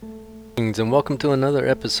Greetings and welcome to another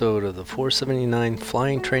episode of the 479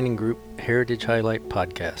 Flying Training Group Heritage Highlight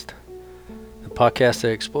Podcast. The podcast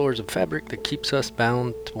that explores the fabric that keeps us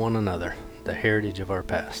bound to one another, the heritage of our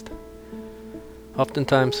past.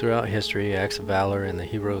 Oftentimes throughout history, acts of valor and the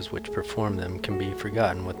heroes which performed them can be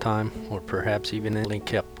forgotten with time, or perhaps even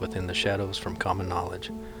kept within the shadows from common knowledge.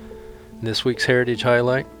 In this week's Heritage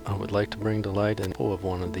Highlight, I would like to bring to light an of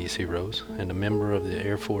one of these heroes and a member of the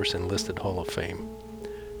Air Force Enlisted Hall of Fame.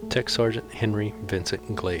 Tech Sergeant Henry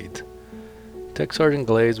Vincent Glades. Tech Sergeant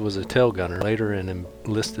Glades was a tail gunner, later an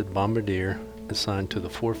enlisted bombardier assigned to the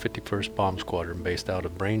 451st Bomb Squadron based out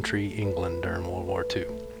of Braintree, England during World War II.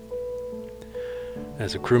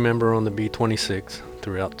 As a crew member on the B-26,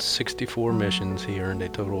 throughout 64 missions, he earned a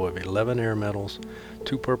total of 11 Air Medals,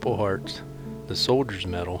 2 Purple Hearts, the Soldier's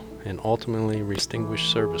Medal, and ultimately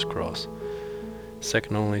Distinguished Service Cross,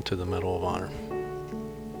 second only to the Medal of Honor.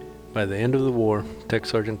 By the end of the war, Tech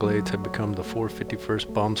Sergeant Glades had become the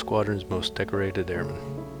 451st Bomb Squadron's most decorated airman.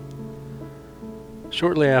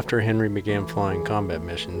 Shortly after Henry began flying combat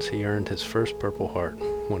missions, he earned his first Purple Heart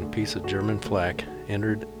when a piece of German flak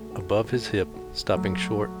entered above his hip, stopping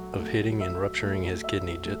short of hitting and rupturing his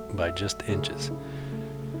kidney by just inches.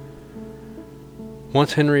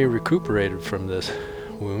 Once Henry recuperated from this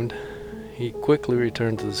wound, he quickly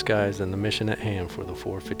returned to the skies and the mission at hand for the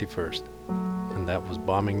 451st. And that was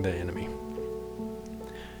bombing the enemy.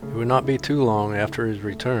 It would not be too long after his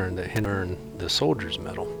return that Henry earned the Soldier's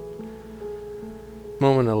Medal.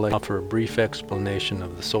 I'll offer a brief explanation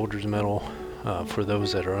of the Soldier's Medal for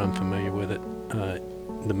those that are unfamiliar with it.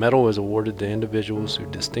 The medal is awarded to individuals who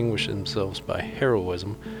distinguish themselves by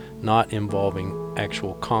heroism, not involving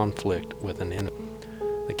actual conflict with an enemy.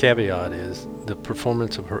 The caveat is the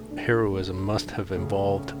performance of heroism must have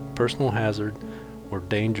involved personal hazard or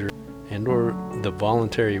danger and or the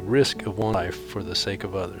voluntary risk of one's life for the sake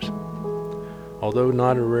of others. Although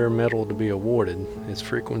not a rare medal to be awarded, its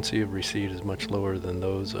frequency of receipt is much lower than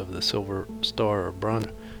those of the Silver Star or Bronze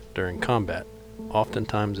during combat.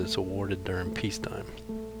 Oftentimes it's awarded during peacetime.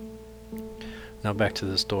 Now back to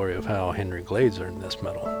the story of how Henry Glades earned this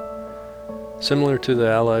medal. Similar to the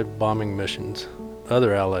other Allied bombing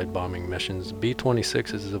missions,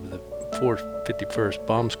 B-26s of the 451st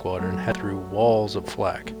Bomb Squadron had through walls of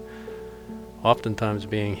flak, oftentimes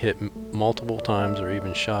being hit multiple times or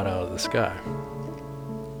even shot out of the sky.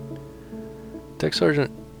 Tech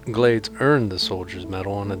Sergeant Glades earned the Soldier's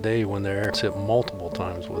Medal on a day when their aircraft hit multiple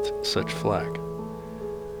times with such flak.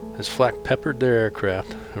 As flak peppered their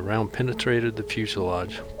aircraft, a round penetrated the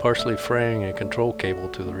fuselage, partially fraying a control cable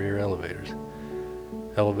to the rear elevators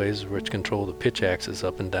which control the pitch axis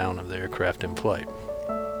up and down of the aircraft in flight.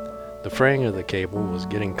 The fraying of the cable was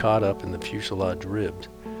getting caught up in the fuselage ribs,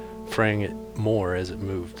 fraying it more as it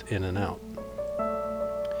moved in and out.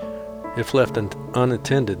 If left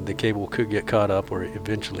unattended, the cable could get caught up or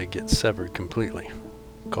eventually get severed completely,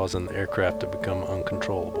 causing the aircraft to become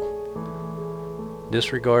uncontrollable.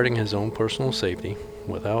 Disregarding his own personal safety,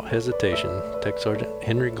 without hesitation, Tech Sergeant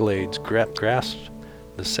Henry Glades grasped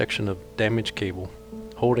the section of damaged cable,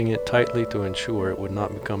 holding it tightly to ensure it would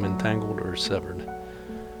not become entangled or severed.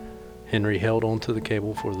 Henry held onto the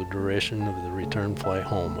cable for the duration of the return flight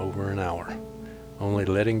home, over an hour, only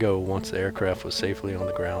letting go once the aircraft was safely on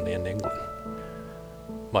the ground in England.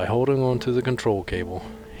 By holding onto the control cable,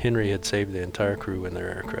 Henry had saved the entire crew and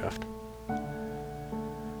their aircraft.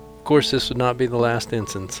 Of course, this would not be the last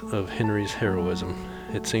instance of Henry's heroism.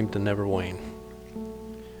 It seemed to never wane.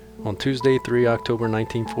 On Tuesday, 3 October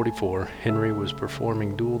 1944, Henry was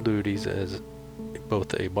performing dual duties as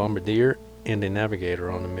both a bombardier and a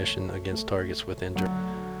navigator on a mission against targets within Germany.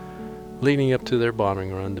 Leading up to their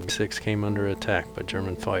bombing run, the B-6 came under attack by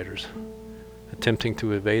German fighters. Attempting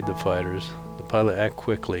to evade the fighters, the pilot acted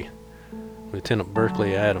quickly. Lieutenant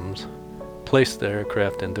Berkeley Adams placed the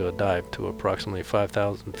aircraft into a dive to approximately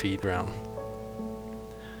 5,000 feet ground.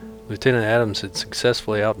 Lieutenant Adams had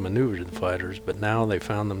successfully outmaneuvered the fighters, but now they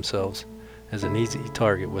found themselves as an easy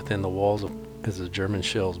target within the walls as the German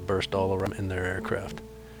shells burst all around in their aircraft.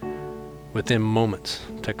 Within moments,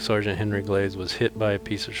 Tech Sergeant Henry Glades was hit by a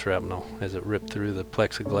piece of shrapnel as it ripped through the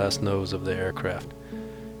plexiglass nose of the aircraft,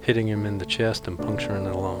 hitting him in the chest and puncturing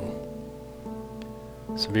the lung.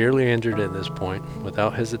 Severely injured at this point,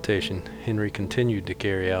 without hesitation, Henry continued to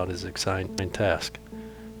carry out his exciting task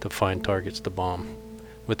to find targets to bomb.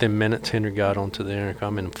 Within minutes, Henry got onto the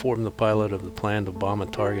intercom and informed the pilot of the plan to bomb a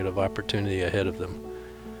target of opportunity ahead of them,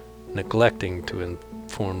 neglecting to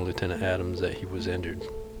inform Lieutenant Adams that he was injured.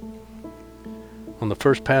 On the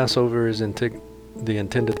first pass over the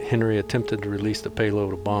intended, Henry attempted to release the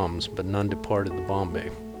payload of bombs, but none departed the bomb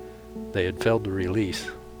bay. They had failed to release.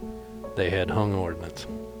 they had hung ordnance.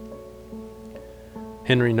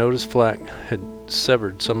 Henry noticed Flack had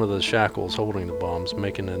severed some of the shackles holding the bombs,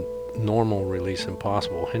 making a normal release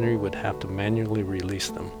impossible. Henry would have to manually release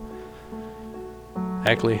them.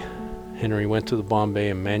 Actually, Henry went to the bomb bay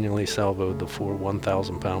and manually salvoed the 4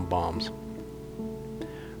 1,000-pound bombs.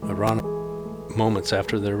 Ironic, moments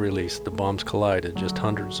after their release, the bombs collided just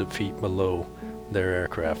hundreds of feet below their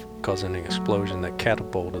aircraft, causing an explosion that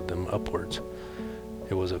catapulted them upwards.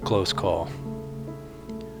 It was a close call.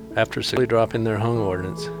 After successfully dropping their hung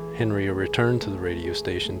ordnance, Henry returned to the radio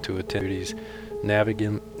station to attend duties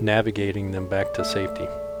navigating them back to safety.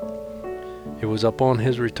 It was upon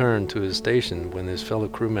his return to his station when his fellow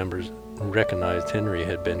crew members recognized Henry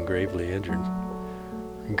had been gravely injured.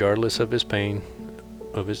 Regardless of his pain,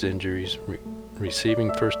 of his injuries,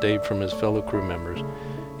 receiving first aid from his fellow crew members,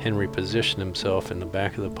 Henry positioned himself in the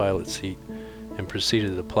back of the pilot's seat and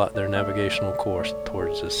proceeded to plot their navigational course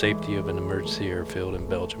towards the safety of an emergency airfield in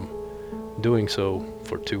Belgium, doing so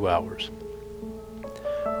for 2 hours.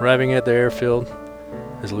 Arriving at the airfield,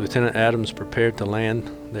 as Lieutenant Adams prepared to land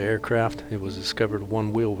the aircraft, it was discovered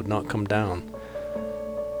one wheel would not come down.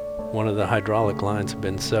 One of the hydraulic lines had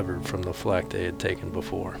been severed from the flak they had taken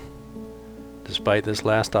before. Despite this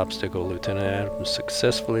last obstacle, Lieutenant Adams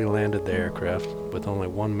successfully landed the aircraft with only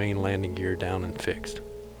one main landing gear down and fixed.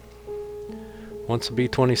 Once the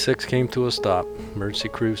B-26 came to a stop, emergency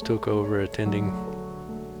crews took over, attending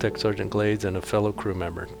Tech Sergeant Glades and a fellow crew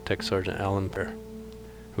member, Tech Sergeant Alan Pear,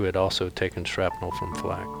 who had also taken shrapnel from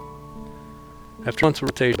flak. After months of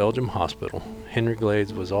rotation at Belgium Hospital, Henry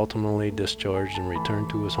Glades was ultimately discharged and returned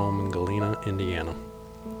to his home in Galena, Indiana.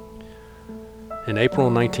 In April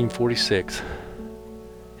 1946,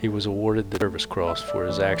 he was awarded the Service Cross for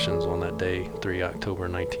his actions on that day, 3 October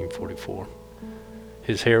 1944.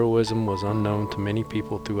 His heroism was unknown to many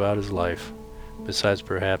people throughout his life, besides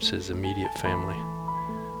perhaps his immediate family.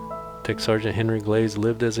 Tech Sergeant Henry Glades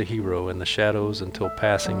lived as a hero in the shadows until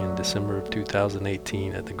passing in December of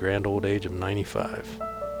 2018 at the grand old age of 95.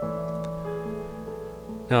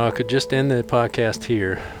 Now, I could just end the podcast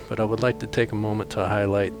here, but I would like to take a moment to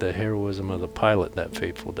highlight the heroism of the pilot that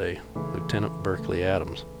fateful day, Lieutenant Berkeley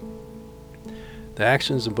Adams. The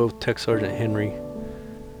actions of both Tech Sergeant Henry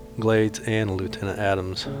Glades and Lieutenant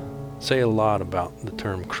Adams say a lot about the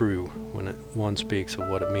term crew when one speaks of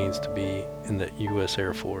what it means to be in the U.S.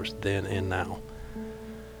 Air Force then and now.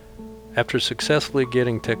 After successfully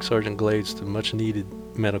getting Tech Sergeant Glades to much-needed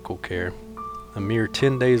medical care, a mere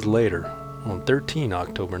 10 days later, on 13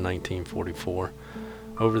 October 1944,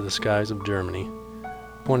 over the skies of Germany,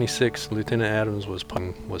 26 Lieutenant Adams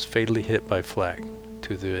was fatally hit by flak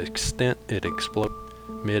to the extent it exploded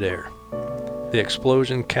mid-air. The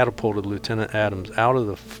explosion catapulted Lieutenant Adams out of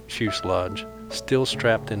the fuselage, still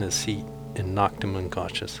strapped in his seat, and knocked him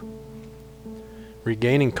unconscious.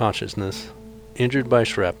 Regaining consciousness, injured by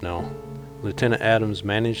shrapnel, Lieutenant Adams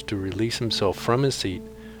managed to release himself from his seat,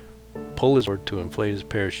 pull his cord to inflate his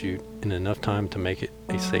parachute in enough time to make it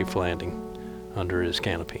a safe landing under his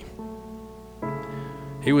canopy.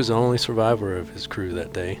 He was the only survivor of his crew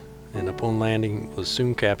that day, and upon landing was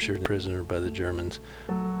soon captured and prisoner by the Germans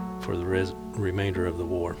for the remainder of the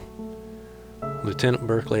war. Lieutenant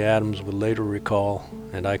Berkeley Adams would later recall,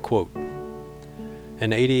 and I quote,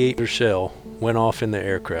 "An 88 shell went off in the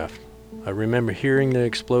aircraft. I remember hearing the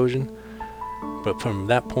explosion, but from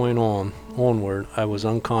that point onward I was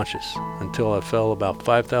unconscious until I fell about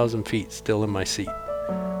 5,000 feet still in my seat.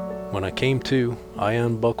 When I came to, I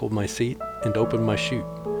unbuckled my seat and opened my chute,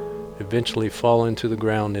 eventually falling to the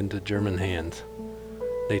ground into German hands.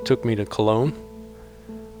 They took me to Cologne,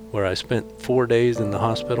 where I spent 4 days in the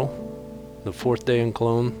hospital. The 4th day in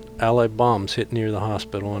Cologne, Allied bombs hit near the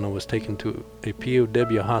hospital and I was taken to a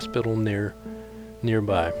POW hospital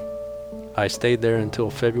nearby. I stayed there until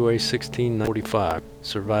February 16, 1945,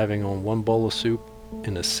 surviving on 1 bowl of soup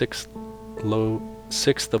and a sixth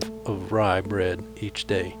of rye bread each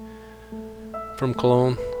day. From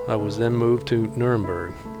Cologne, I was then moved to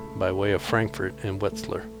Nuremberg by way of Frankfurt and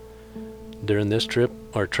Wetzlar. During this trip,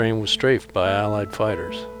 our train was strafed by Allied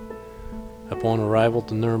fighters. Upon arrival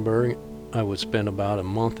to Nuremberg, I would spend about a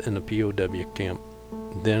month in the POW camp.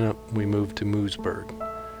 Then we moved to Moosburg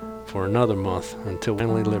for another month until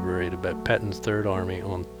finally liberated by Patton's Third Army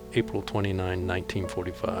on April 29,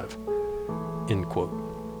 1945. End quote.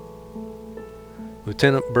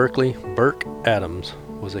 Lieutenant Berkeley "Burke" Adams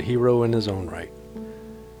was a hero in his own right.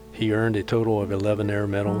 He earned a total of 11 air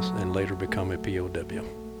medals and later became a POW.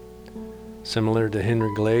 Similar to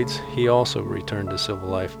Henry Glades, he also returned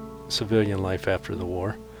to civilian life after the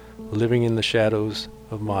war, living in the shadows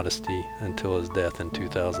of modesty until his death in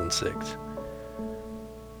 2006.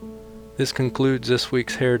 This concludes this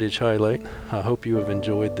week's Heritage Highlight. I hope you have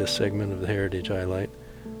enjoyed this segment of the Heritage Highlight.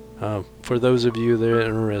 For those of you that are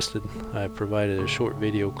interested, I provided a short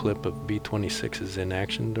video clip of B-26s in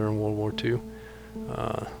action during World War II,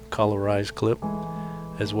 colorized clip,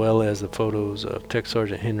 as well as the photos of Tech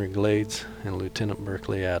Sergeant Henry Glades and Lieutenant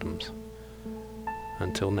Berkeley Adams.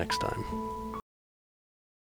 Until next time.